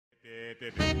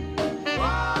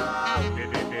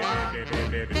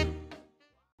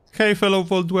Hey fellow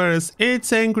Vault Dwellers,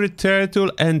 it's Angry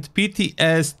Turtle and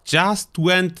PTS just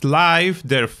went live,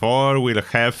 therefore we'll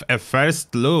have a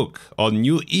first look on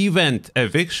new event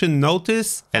Eviction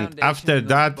Notice, and after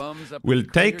that we'll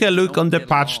take a look on the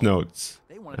patch notes.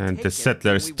 And the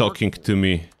settler's talking to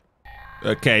me.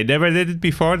 Okay, never did it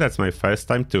before, that's my first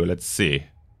time too, let's see.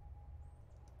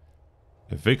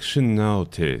 Eviction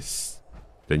Notice.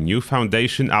 The new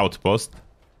Foundation outpost.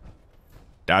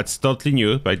 That's totally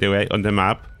new, by the way, on the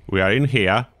map. We are in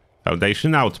here.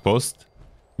 Foundation outpost.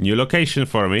 New location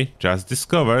for me, just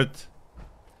discovered.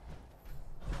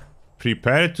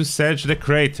 Prepare to search the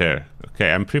crater.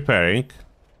 Okay, I'm preparing.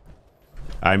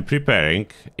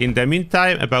 In the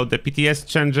meantime, about the PTS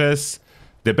changes,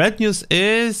 the bad news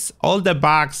is all the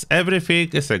bugs,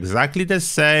 everything is exactly the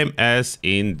same as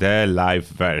in the live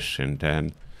version.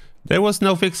 Then there was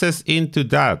no fixes into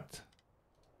that.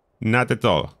 Not at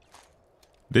all.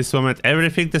 This moment,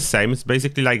 everything the same. It's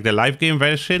basically like the live game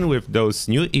version with those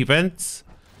new events.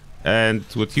 And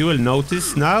what you will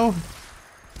notice now,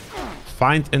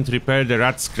 find and repair the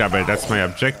rat scrubber. That's my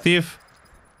objective.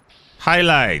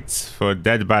 Highlights for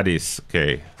dead bodies.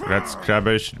 Okay, rat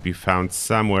scrubber should be found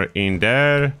somewhere in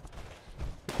there.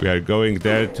 We are going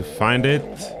there to find it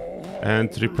and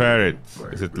repair it.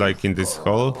 Is it like in this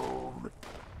hole?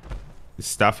 The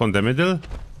stuff on the middle?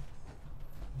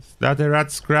 Is that a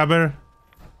rat scrubber?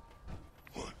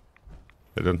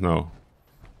 I don't know.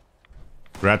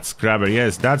 Rat scrubber,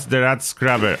 yes, that's the rat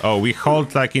scrubber. Oh, we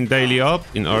hold like in daily op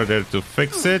in order to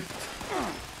fix it.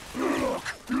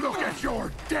 Look at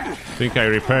your death. I think I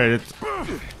repaired it.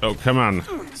 Oh, come on.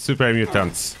 Super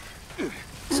mutants.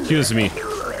 Excuse me.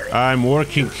 I'm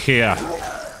working here.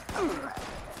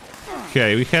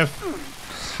 Okay, we have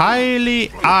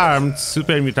highly armed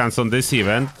super mutants on this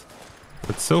event.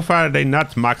 But so far they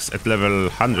not max at level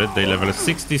 100. They level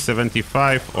 60,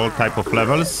 75, all type of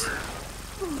levels.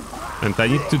 And I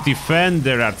need to defend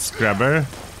the rat scrubber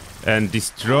and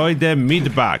destroy the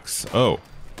meatbags. Oh.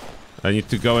 I need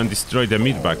to go and destroy the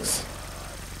meatbags.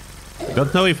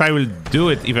 Don't know if I will do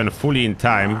it even fully in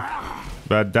time,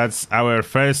 but that's our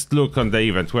first look on the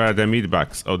event. Where are the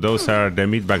meatbags? Oh, those are the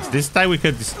meatbags. This time we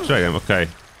can destroy them. Okay.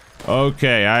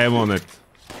 Okay, I am on it.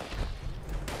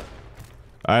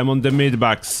 I'm on the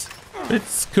meatbags.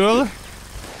 It's cool.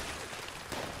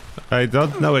 I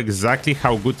don't know exactly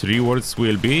how good rewards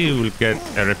will be. We'll get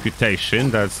a reputation.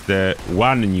 That's the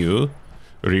one new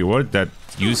reward that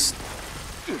used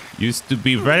to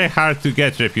be very hard to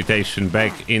get reputation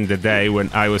back in the day when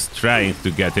I was trying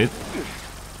to get it.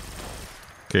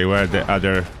 Okay, where are the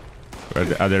other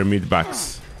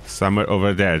meatbags? Somewhere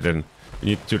over there. Then we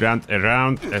need to run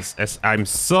around. As I'm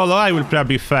solo, I will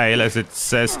probably fail, as it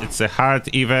says it's a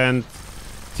hard event.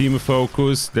 Team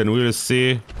focus. Then we'll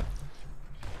see.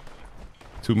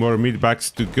 2 more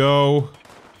meatbags to go.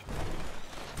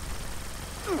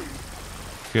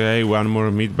 Okay, 1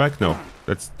 more meatbag. No.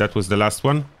 That was the last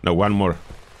one? No, 1 more.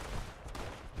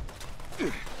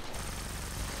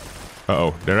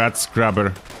 Uh-oh, the rat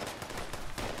scrubber.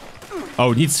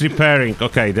 Oh, needs repairing.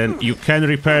 Okay, then you can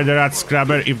repair the rat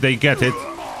scrubber if they get it.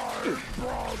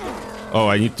 Oh,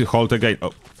 I need to hold again.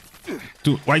 Oh,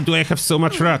 why do I have so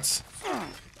much rats?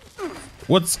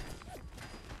 What's...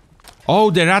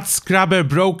 Oh, the rat scrubber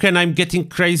broken. I'm getting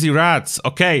crazy rats.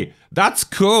 Okay, that's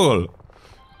cool.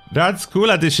 That's cool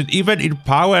addition, even in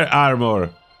power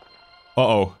armor.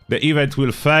 Uh-oh, the event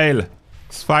will fail.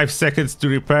 It's 5 seconds to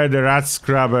repair the rat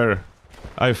scrubber.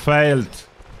 I failed.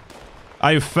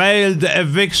 I failed the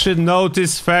eviction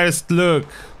notice first look.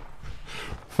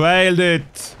 Failed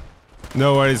it.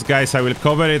 No worries, guys, I will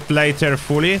cover it later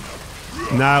fully.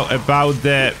 Now about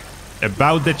the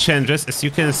changes, as you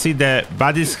can see, the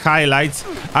body's highlights.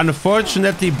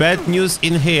 Unfortunately, bad news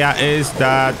in here is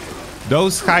that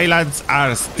those highlights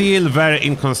are still very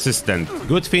inconsistent.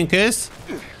 Good thing is,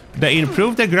 they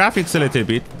improved the graphics a little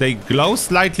bit. They glow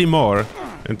slightly more.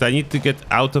 And I need to get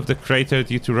out of the crater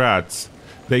due to rats.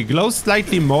 They glow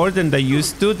slightly more than they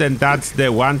used to. Then that's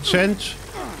the one change.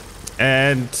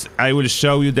 And I will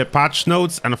show you the patch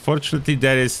notes. Unfortunately,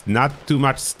 there is not too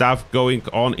much stuff going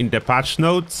on in the patch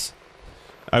notes.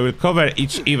 I will cover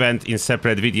each event in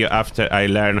separate video after I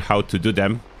learn how to do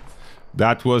them.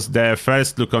 That was the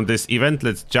first look on this event.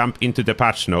 Let's jump into the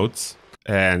patch notes.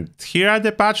 And here are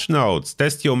the patch notes.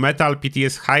 Test your metal,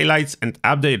 PTS highlights and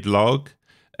update log.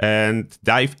 And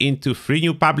dive into 3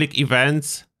 new public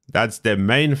events. That's the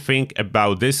main thing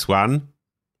about this one.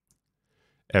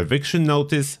 Eviction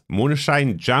Notice,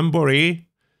 Moonshine Jamboree.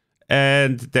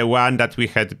 And the one that we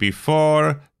had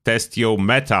before, Testio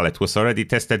Metal. It was already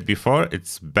tested before.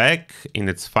 It's back in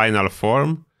its final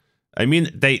form. I mean,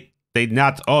 they're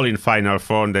not all in final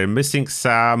form. They're missing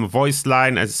some voice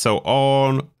line and so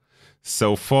on,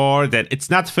 so forth. Then it's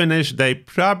not finished. They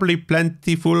probably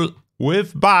plentiful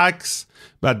with bugs,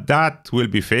 but that will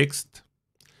be fixed.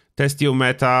 Testio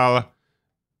Metal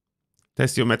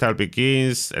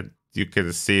begins, and you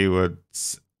can see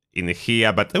what's in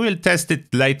here, but I will test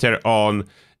it later on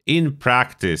in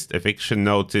practice. Eviction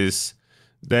notice.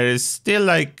 There is still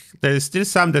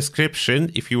some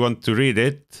description. If you want to read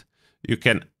it, you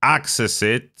can access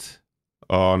it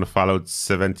on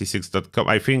fallout76.com.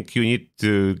 I think you need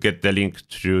to get the link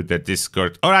through the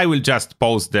Discord, or I will just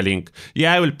post the link.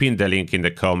 Yeah, I will pin the link in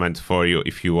the comment for you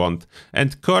if you want.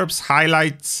 And corpse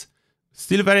highlights,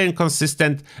 still very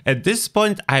inconsistent. At this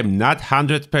point, I'm not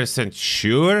 100%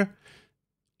 sure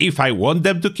if I want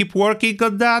them to keep working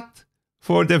on that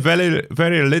for the very,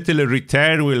 very little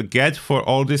return we'll get for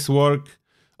all this work,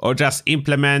 or just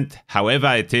implement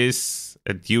however it is,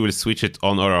 and you will switch it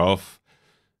on or off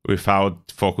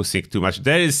without focusing too much.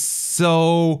 There is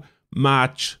so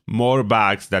much more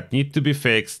bugs that need to be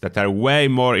fixed that are way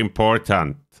more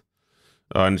important.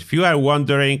 And if you are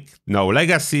wondering, no,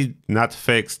 legacy not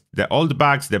fixed, the old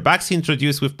bugs, the bugs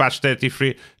introduced with patch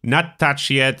 33 not touched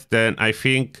yet, then I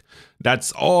think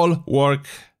that's all work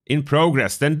in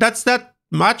progress. Then that's not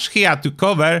much here to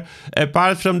cover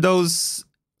apart from those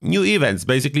new events,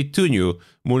 basically two new,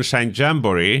 Moonshine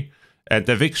Jamboree and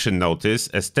Eviction Notice,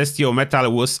 as Testio Metal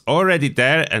was already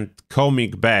there and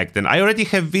coming back. Then I already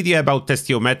have video about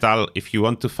Testio Metal. If you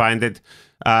want to find it,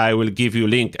 I will give you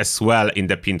link as well in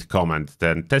the pinned comment.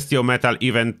 Then Testio Metal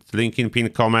event, link in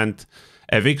pinned comment,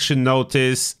 Eviction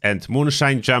Notice and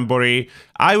Moonshine Jamboree.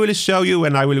 I will show you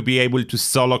when I will be able to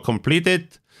solo complete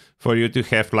it, for you to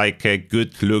have like a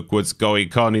good look what's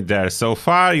going on in there. So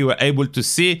far you were able to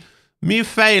see me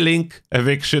failing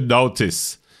Eviction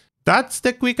Notice. That's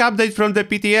the quick update from the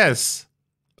PTS.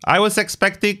 I was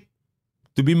expecting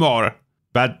to be more,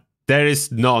 but there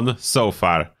is none so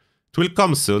far. It will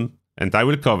come soon, and I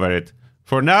will cover it.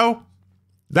 For now,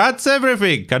 that's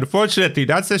everything. Unfortunately,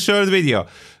 that's a short video.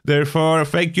 Therefore,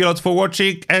 thank you a lot for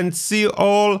watching, and see you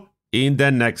all in the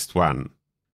next one.